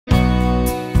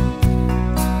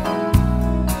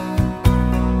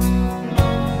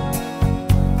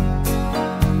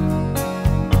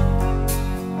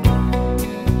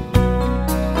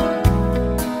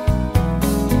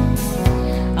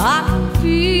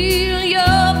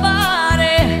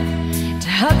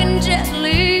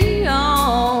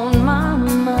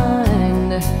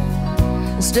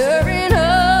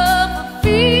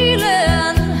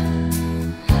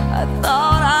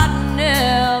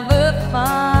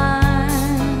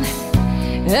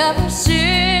Ever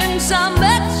since I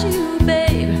met you,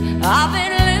 babe, I've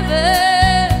been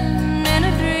living in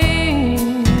a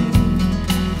dream.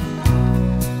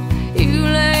 You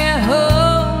lay a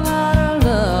whole lot of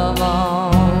love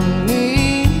on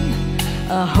me,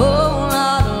 a whole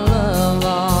lot of love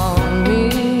on me.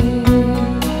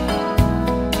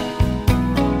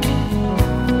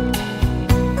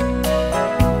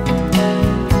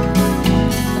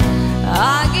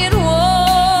 I get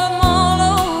warm all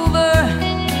over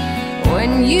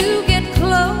when you get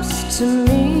close to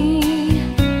me.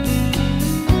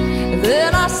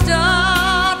 Then I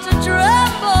start to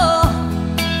tremble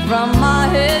from my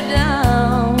head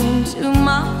down to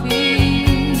my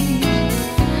feet.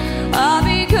 I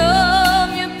become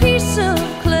your piece of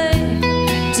clay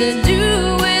to do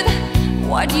with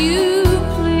what you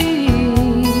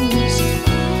please.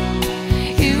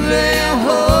 You lay a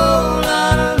whole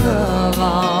lot of love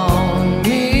on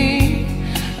me,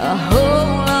 a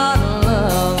whole lot of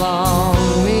love on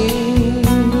me.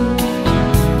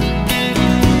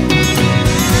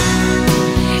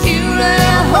 You lay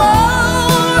a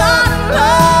whole lot of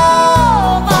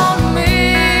love on me,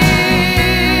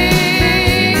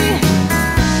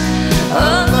 a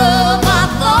love I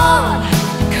thought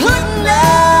could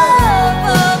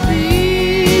never be.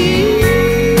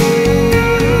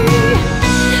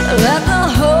 Let the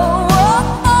whole world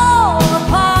fall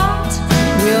apart,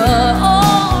 you're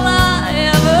all I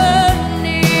ever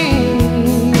need.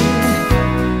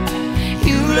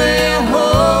 You lay a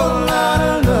whole lot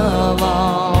of love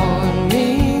on me,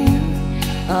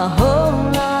 a whole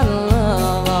lot of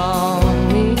love on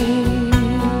me.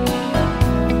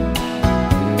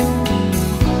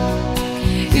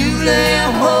 You lay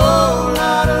a whole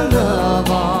lot of love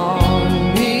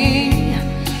on me,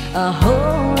 a whole